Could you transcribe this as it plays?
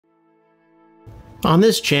On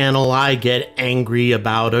this channel, I get angry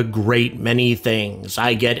about a great many things.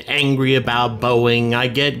 I get angry about Boeing, I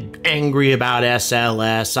get angry about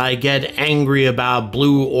SLS, I get angry about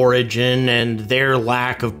Blue Origin and their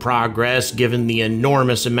lack of progress given the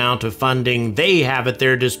enormous amount of funding they have at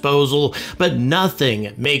their disposal, but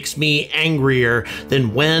nothing makes me angrier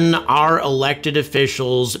than when our elected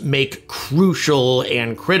officials make crucial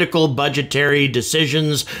and critical budgetary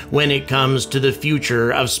decisions when it comes to the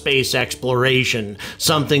future of space exploration.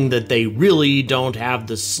 Something that they really don't have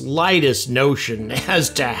the slightest notion as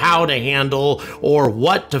to how to handle or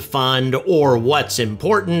what to fund or what's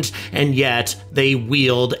important, and yet they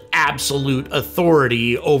wield absolute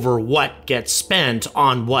authority over what gets spent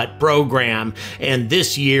on what program, and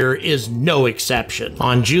this year is no exception.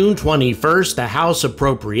 On June 21st, the House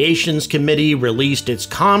Appropriations Committee released its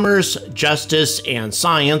Commerce, Justice, and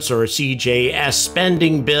Science, or CJS,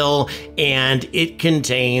 spending bill, and it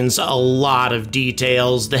contains a lot of details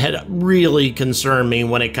that really concern me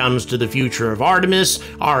when it comes to the future of Artemis,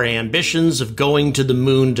 our ambitions of going to the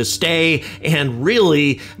moon to stay, and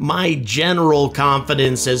really my general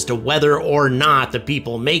confidence as to whether or not the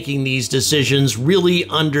people making these decisions really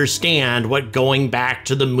understand what going back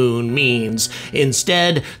to the moon means.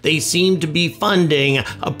 Instead, they seem to be funding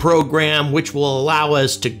a program which will allow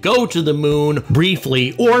us to go to the moon,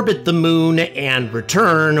 briefly orbit the moon, and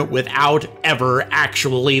return without ever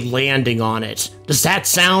actually landing on it. Does that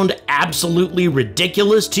sound absolutely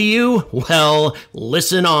ridiculous to you? Well,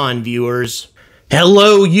 listen on, viewers.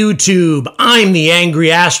 Hello, YouTube. I'm the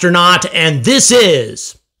Angry Astronaut, and this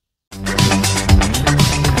is...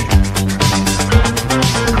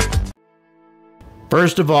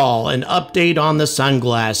 First of all, an update on the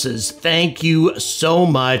sunglasses. Thank you so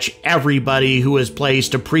much, everybody who has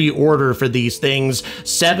placed a pre-order for these things.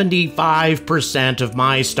 75% of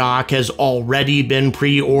my stock has already been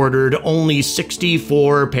pre-ordered. Only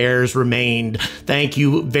 64 pairs remained. Thank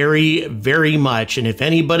you very, very much. And if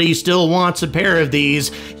anybody still wants a pair of these,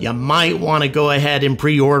 you might want to go ahead and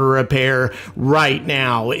pre-order a pair right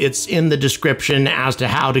now. It's in the description as to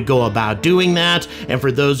how to go about doing that. And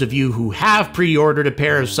for those of you who have pre-ordered a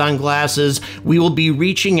pair of sunglasses, we will be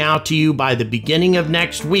reaching out to you by the beginning of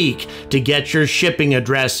next week to get your shipping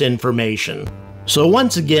address information. So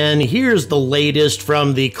once again, here's the latest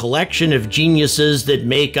from the collection of geniuses that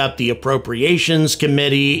make up the Appropriations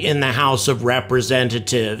Committee in the House of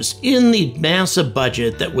Representatives. In the NASA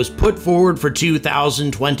budget that was put forward for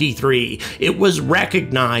 2023, it was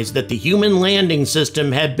recognized that the human landing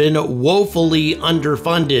system had been woefully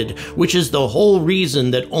underfunded, which is the whole reason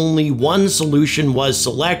that only one solution was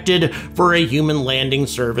selected for a human landing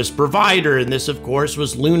service provider. And this, of course,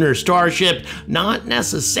 was Lunar Starship, not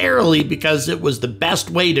necessarily because it was the best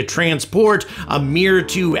way to transport a mere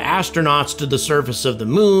 2 astronauts to the surface of the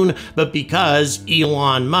moon, but because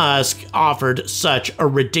Elon Musk offered such a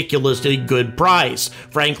ridiculously good price.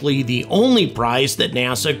 Frankly, the only price that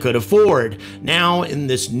NASA could afford. Now, in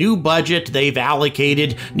this new budget, they've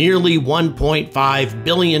allocated nearly $1.5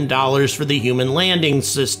 billion for the human landing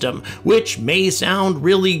system, which may sound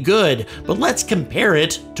really good, but let's compare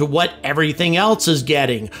it to what everything else is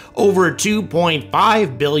getting. Over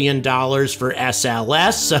 $2.5 billion for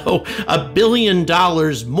SLS, so $1 billion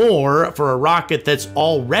more for a rocket that's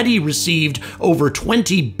already received over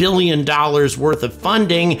 $20 billion worth of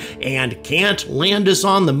funding and can't land us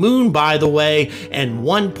on the moon, by the way, and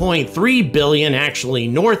 $1.3 billion actually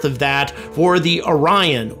north of that for the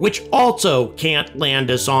Orion, which also can't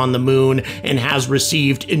land us on the moon and has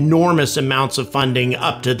received enormous amounts of funding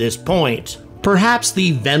up to this point. Perhaps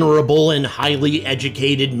the venerable and highly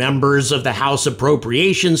educated members of the House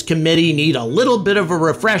Appropriations Committee need a little bit of a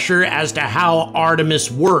refresher as to how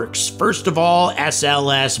Artemis works. First of all,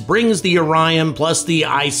 SLS brings the Orion plus the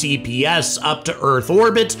ICPS up to Earth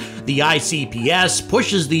orbit. The ICPS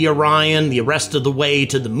pushes the Orion the rest of the way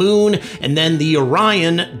to the moon, and then the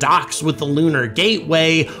Orion docks with the Lunar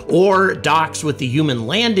Gateway or docks with the human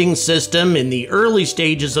landing system in the early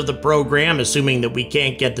stages of the program, assuming that we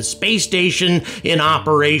can't get the space station in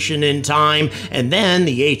operation in time, and then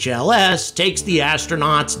the HLS takes the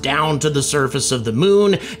astronauts down to the surface of the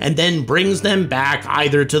moon and then brings them back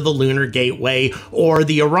either to the Lunar Gateway or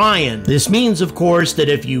the Orion. This means, of course, that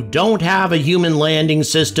if you don't have a human landing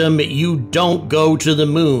system, you don't go to the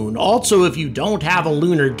moon. Also, if you don't have a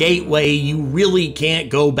Lunar Gateway, you really can't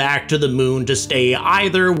go back to the moon to stay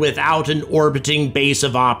either without an orbiting base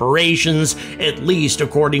of operations, at least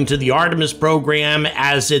according to the Artemis program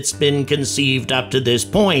as it's been conceived received up to this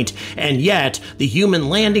point, and yet the human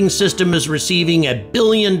landing system is receiving $1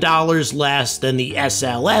 billion less than the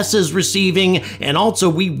SLS is receiving, and also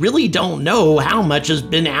we really don't know how much has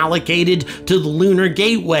been allocated to the Lunar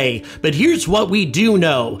Gateway. But here's what we do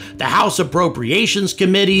know. The House Appropriations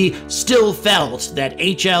Committee still felt that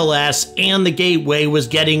HLS and the Gateway was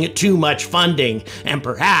getting too much funding, and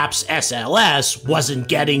perhaps SLS wasn't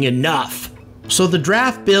getting enough. So the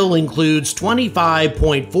draft bill includes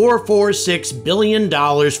 $25.446 billion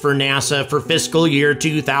for NASA for fiscal year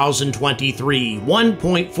 2023,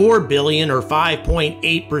 $1.4 billion or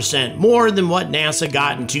 5.8% more than what NASA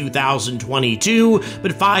got in 2022,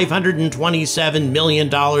 but $527 million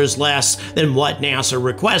less than what NASA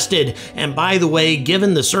requested. And by the way,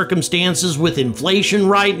 given the circumstances with inflation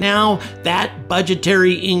right now, that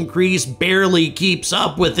budgetary increase barely keeps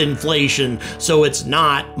up with inflation, so it's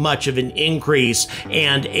not much of an increase.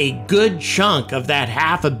 And a good chunk of that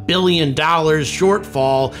 $500 million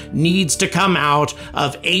shortfall needs to come out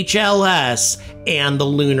of HLS and the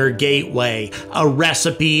Lunar Gateway, a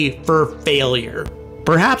recipe for failure.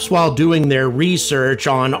 Perhaps while doing their research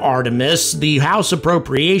on Artemis, the House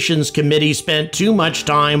Appropriations Committee spent too much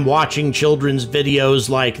time watching children's videos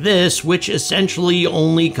like this, which essentially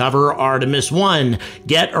only cover Artemis 1.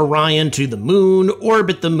 Get Orion to the moon,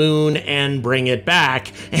 orbit the moon, and bring it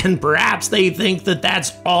back. And perhaps they think that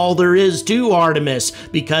that's all there is to Artemis,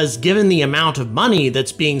 because given the amount of money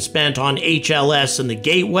that's being spent on HLS and the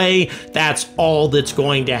Gateway, that's all that's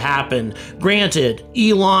going to happen. Granted,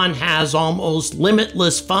 Elon has almost limitless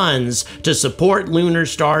funds to support lunar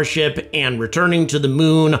Starship and returning to the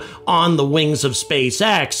moon on the wings of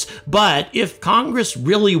SpaceX, but if Congress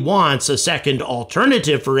really wants a second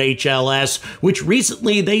alternative for HLS, which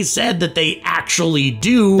recently they said that they actually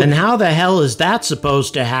do, then how the hell is that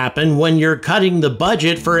supposed to happen when you're cutting the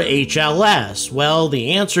budget for HLS? Well,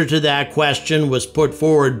 the answer to that question was put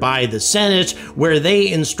forward by the Senate, where they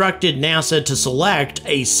instructed NASA to select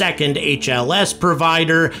a second HLS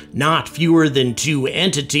provider, not fewer than 2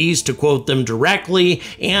 entities, to quote them directly,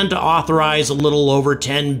 and to authorize a little over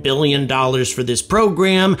 $10 billion for this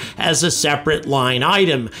program as a separate line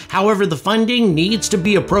item. However, the funding needs to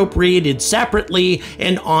be appropriated separately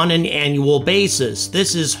and on an annual basis.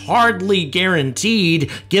 This is hardly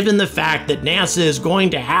guaranteed given the fact that NASA is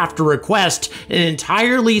going to have to request an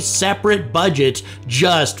entirely separate budget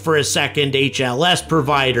just for a second HLS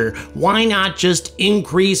provider. Why not just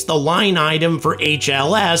increase the line item for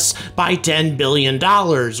HLS by $10 billion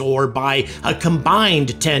or by a combined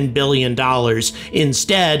 $10 billion?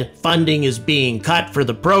 Instead, funding is being cut for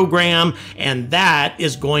the program, and that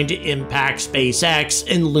is going to impact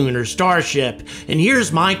SpaceX and lunar Starship. And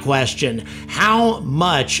here's my question. How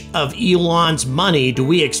much of Elon's money do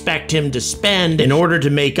we expect him to spend in order to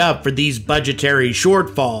make up for these budgetary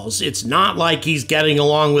shortfalls? It's not like he's getting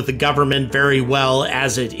along with the government very well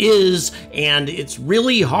as it is, and it's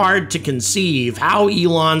really hard to conceive how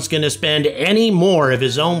Elon's going to spend any more of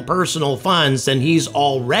his own personal funds than he's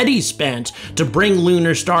already spent to bring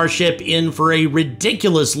lunar Starship in for a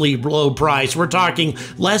ridiculously low price. We're talking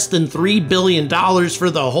less than $3 billion for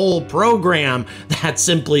the whole program. That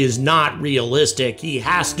simply is not realistic. He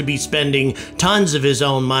has to be spending tons of his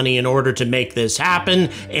own money in order to make this happen,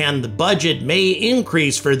 and the budget may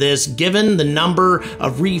increase for this given the number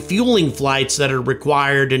of refueling flights that are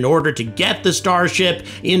required in order to get the Starship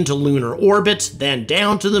into lunar orbit, then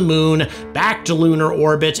down to the moon, back to lunar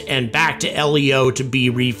orbit, and back to LEO to be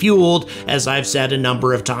refueled, as I've said a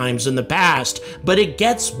number of times in the past. But it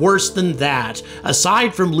gets worse than that.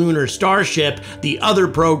 Aside from lunar Starship, the other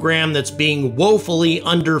program that's being woefully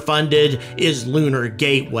underfunded is Lunar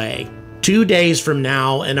Gateway. 2 days from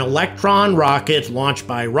now, an Electron rocket launched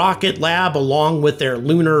by Rocket Lab along with their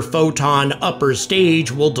Lunar Photon upper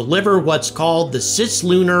stage will deliver what's called the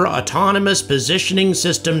Cislunar Autonomous Positioning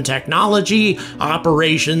System Technology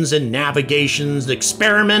Operations and Navigations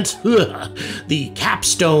Experiment. The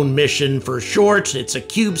Capstone mission for short. It's a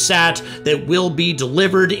CubeSat that will be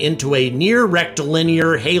delivered into a near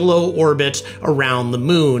rectilinear halo orbit around the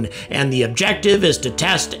moon, and the objective is to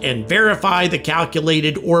test and verify the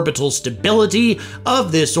calculated orbital stability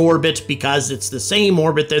of this orbit, because it's the same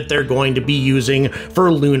orbit that they're going to be using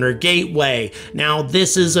for Lunar Gateway. Now,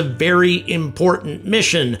 this is a very important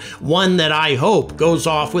mission, one that I hope goes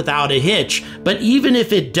off without a hitch, but even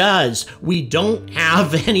if it does, we don't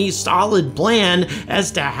have any solid plan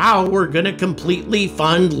as to how we're going to completely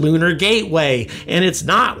fund Lunar Gateway, and it's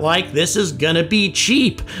not like this is going to be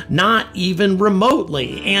cheap, not even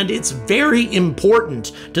remotely, and it's very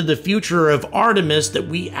important to the future of Artemis that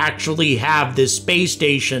we actually actually have this space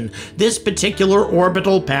station. This particular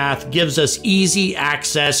orbital path gives us easy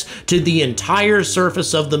access to the entire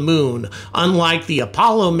surface of the moon, unlike the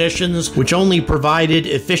Apollo missions, which only provided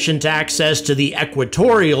efficient access to the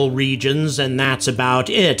equatorial regions, and that's about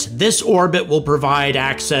it. This orbit will provide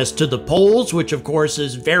access to the poles, which of course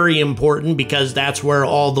is very important because that's where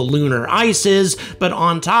all the lunar ice is, but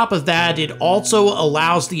on top of that, it also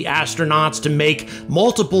allows the astronauts to make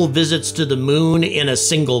multiple visits to the moon in a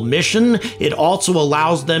single mission. It also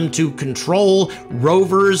allows them to control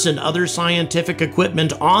rovers and other scientific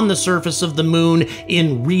equipment on the surface of the moon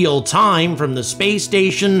in real time from the space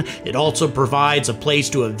station. It also provides a place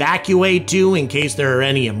to evacuate to in case there are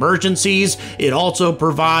any emergencies. It also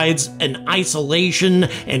provides an isolation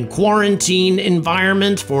and quarantine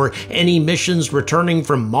environment for any missions returning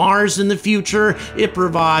from Mars in the future. It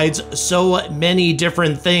provides so many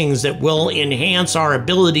different things that will enhance our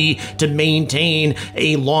ability to maintain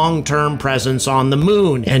a long-term presence on the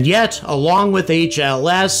moon. And yet, along with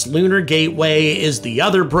HLS, Lunar Gateway is the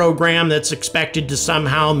other program that's expected to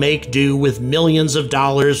somehow make do with millions of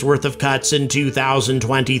dollars worth of cuts in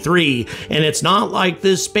 2023. And it's not like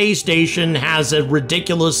this space station has a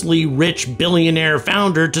ridiculously rich billionaire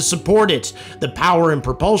founder to support it. The power and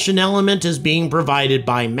propulsion element is being provided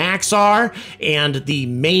by Maxar, and the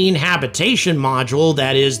main habitation module,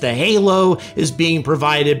 that is the Halo, is being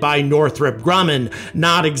provided by Northrop Grumman,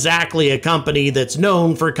 not exactly a company that's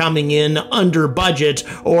known for coming in under budget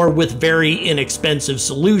or with very inexpensive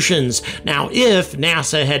solutions. Now, if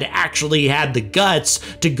NASA had actually had the guts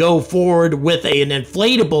to go forward with an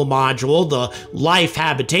inflatable module, the life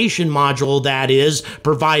habitation module that is,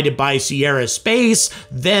 provided by Sierra Space,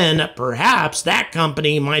 then perhaps that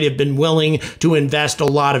company might have been willing to invest a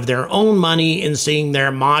lot of their own money in seeing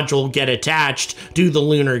their module get attached to the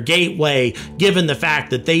Lunar Gateway, given the fact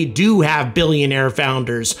that they do have billionaire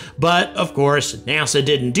founders. But of course, NASA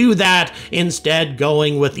didn't do that, instead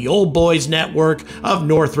going with the old boys network of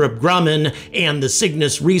Northrop Grumman and the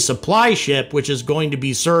Cygnus resupply ship, which is going to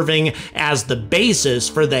be serving as the basis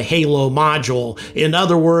for the Halo module. In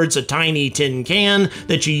other words, a tiny tin can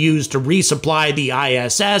that you use to resupply the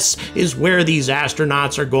ISS is where these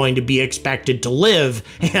astronauts are going to be expected to live.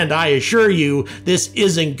 And I assure you, this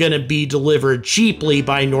isn't going to be delivered cheaply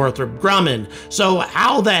by Northrop Grumman. So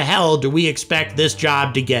how the hell do we expect this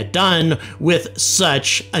job to get done with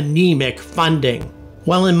such anemic funding?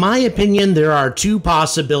 Well, in my opinion, there are two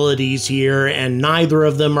possibilities here, and neither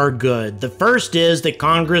of them are good. The first is that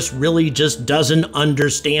Congress really just doesn't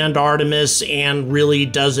understand Artemis and really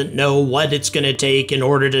doesn't know what it's going to take in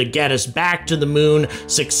order to get us back to the moon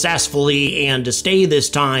successfully and to stay this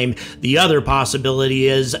time. The other possibility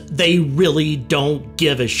is they really don't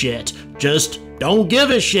give a shit. Just don't give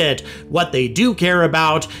a shit. What they do care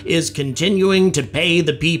about is continuing to pay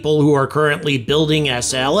the people who are currently building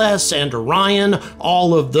SLS and Orion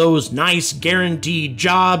all of those nice guaranteed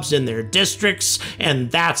jobs in their districts, and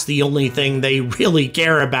that's the only thing they really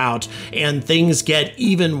care about. And things get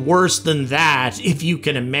even worse than that, if you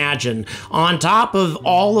can imagine. On top of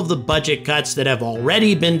all of the budget cuts that have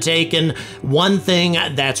already been taken, one thing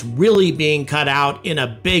that's really being cut out in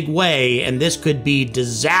a big way, and this could be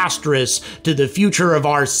disastrous to the future of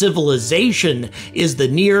our civilization, is the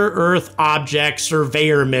Near-Earth Object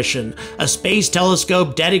Surveyor mission, a space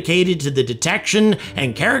telescope dedicated to the detection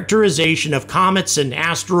and characterization of comets and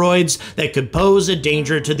asteroids that could pose a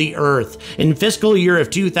danger to the Earth. In fiscal year of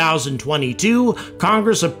 2022,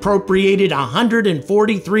 Congress appropriated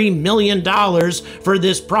 $143 million for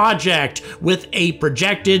this project, with a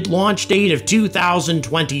projected launch date of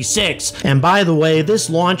 2026. And by the way, this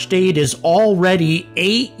launch date is already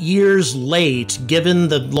 8 years late, given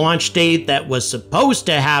the launch date that was supposed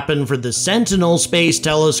to happen for the Sentinel space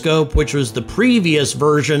telescope, which was the previous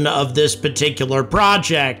version of this particular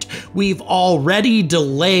project. We've already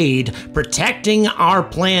delayed protecting our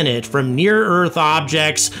planet from near-Earth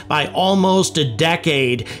objects by almost a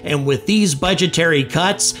decade, and with these budgetary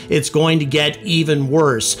cuts, it's going to get even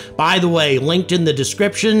worse. By the way, linked in the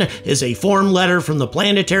description is a form letter from the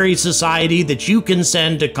Planetary Society that you can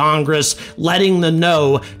send to Congress, letting them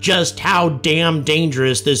know just how damn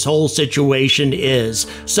dangerous this whole situation is.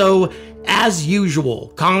 So, as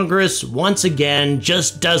usual, Congress, once again,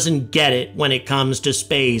 just doesn't get it when it comes to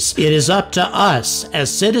space. It is up to us,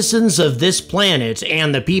 as citizens of this planet,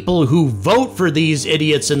 and the people who vote for these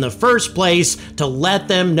idiots in the first place, to let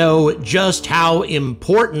them know just how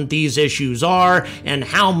important these issues are and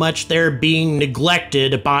how much they're being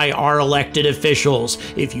neglected by our elected officials.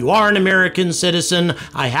 If you are an American citizen,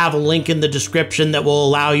 I have a link in the description that will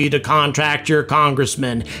allow you to contact your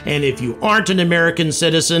congressman. And if you aren't an American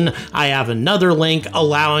citizen, I have another link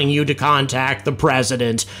allowing you to contact the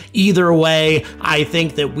president. Either way, I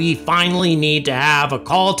think that we finally need to have a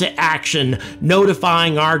call to action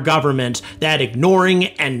notifying our government that ignoring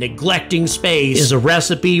and neglecting space is a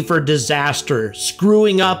recipe for disaster.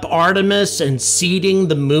 Screwing up Artemis and ceding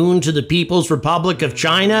the moon to the People's Republic of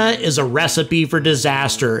China is a recipe for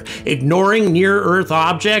disaster. Ignoring near-Earth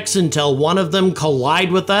objects until one of them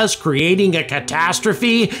collide with us, creating a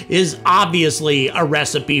catastrophe, is obviously a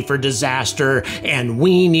recipe for disaster, and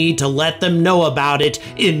we need to let them know about it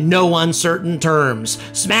in no uncertain terms.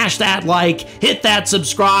 Smash that like, hit that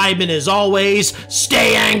subscribe, and as always,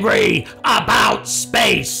 stay angry about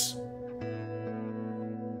space!